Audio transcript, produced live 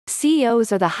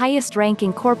CEOs are the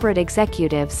highest-ranking corporate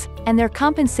executives, and their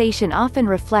compensation often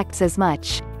reflects as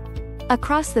much.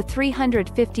 Across the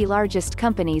 350 largest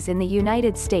companies in the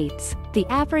United States, the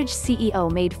average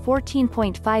CEO made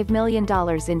 $14.5 million in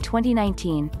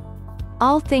 2019.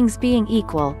 All things being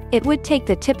equal, it would take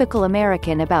the typical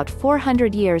American about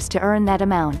 400 years to earn that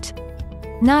amount.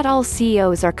 Not all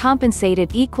CEOs are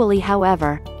compensated equally,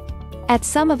 however. At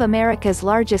some of America's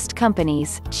largest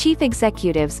companies, chief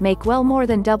executives make well more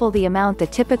than double the amount the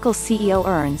typical CEO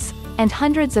earns, and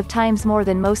hundreds of times more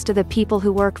than most of the people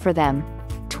who work for them.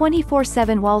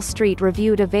 24/7 Wall Street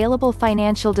reviewed available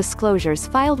financial disclosures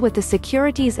filed with the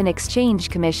Securities and Exchange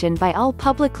Commission by all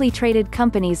publicly traded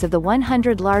companies of the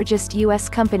 100 largest U.S.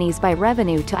 companies by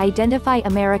revenue to identify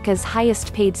America's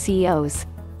highest-paid CEOs.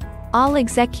 All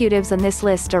executives on this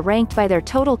list are ranked by their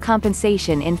total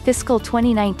compensation in fiscal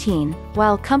 2019,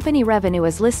 while company revenue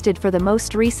is listed for the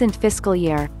most recent fiscal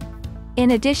year.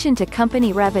 In addition to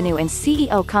company revenue and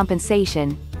CEO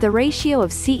compensation, the ratio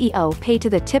of CEO pay to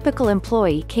the typical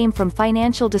employee came from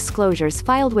financial disclosures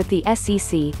filed with the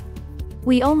SEC.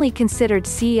 We only considered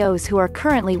CEOs who are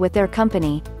currently with their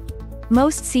company.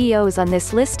 Most CEOs on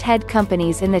this list head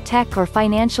companies in the tech or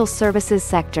financial services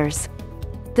sectors.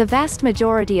 The vast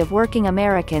majority of working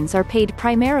Americans are paid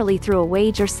primarily through a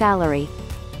wage or salary.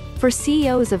 For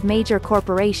CEOs of major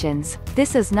corporations,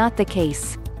 this is not the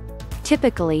case.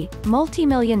 Typically,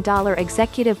 multi-million-dollar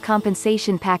executive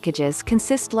compensation packages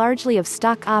consist largely of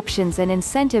stock options and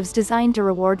incentives designed to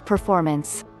reward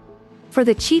performance. For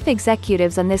the chief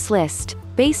executives on this list,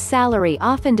 base salary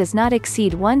often does not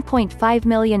exceed $1.5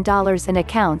 million and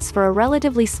accounts for a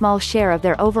relatively small share of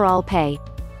their overall pay.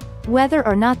 Whether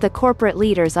or not the corporate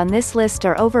leaders on this list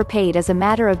are overpaid is a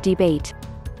matter of debate.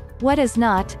 What is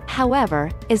not, however,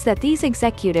 is that these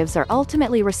executives are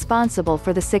ultimately responsible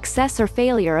for the success or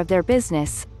failure of their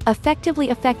business, effectively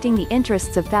affecting the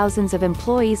interests of thousands of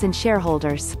employees and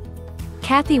shareholders.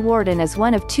 Kathy Warden is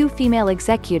one of two female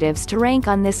executives to rank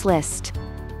on this list.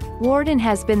 Warden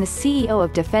has been the CEO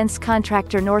of defense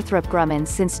contractor Northrop Grumman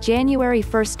since January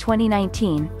 1,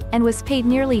 2019, and was paid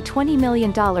nearly $20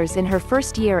 million in her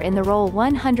first year in the role,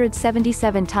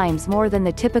 177 times more than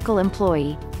the typical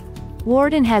employee.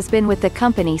 Warden has been with the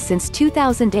company since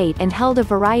 2008 and held a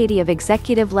variety of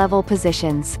executive-level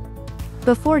positions.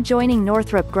 Before joining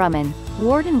Northrop Grumman,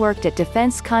 Warden worked at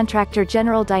defense contractor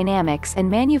General Dynamics and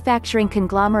manufacturing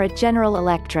conglomerate General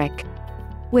Electric.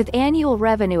 With annual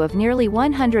revenue of nearly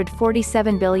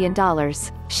 $147 billion,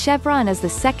 Chevron is the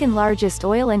second-largest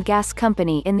oil and gas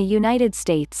company in the United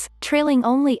States, trailing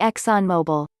only Exxon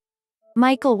Mobil.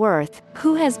 Michael Wirth,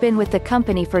 who has been with the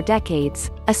company for decades,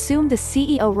 assumed the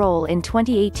CEO role in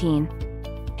 2018.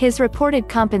 His reported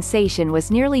compensation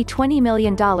was nearly $20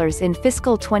 million in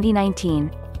fiscal 2019.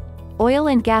 Oil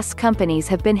and gas companies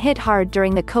have been hit hard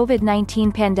during the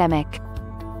COVID-19 pandemic.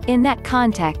 In that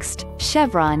context,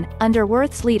 Chevron, under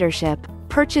Wirth's leadership,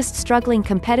 purchased struggling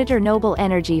competitor Noble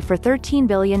Energy for $13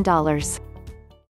 billion.